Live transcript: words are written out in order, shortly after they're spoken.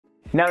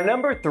Now,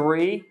 number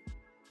 3,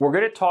 we're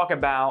gonna talk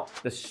about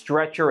the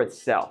stretcher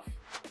itself.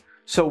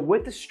 So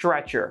with the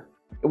stretcher,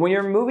 when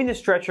you're moving the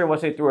stretcher,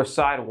 let's say through a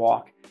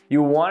sidewalk,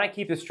 you wanna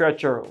keep the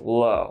stretcher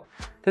low.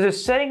 There's a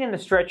setting in the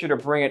stretcher to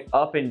bring it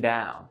up and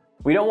down.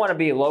 We don't wanna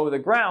be low to the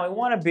ground, we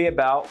wanna be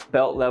about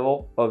belt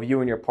level of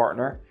you and your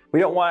partner. We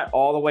don't want it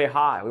all the way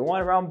high, we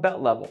want it around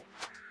belt level.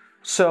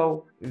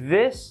 So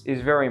this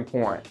is very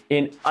important.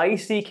 In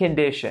icy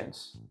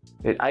conditions,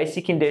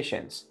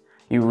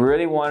 you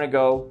really wanna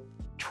go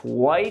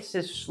twice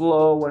as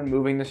slow when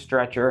moving the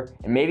stretcher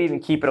and maybe even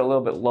keep it a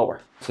little bit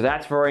lower. So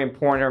that's very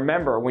important.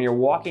 Remember, when you're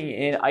walking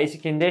in icy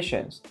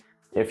conditions,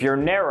 if you're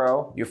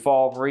narrow, you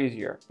fall over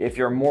easier. If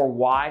you're more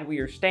wide with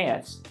your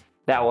stance,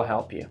 that will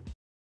help you.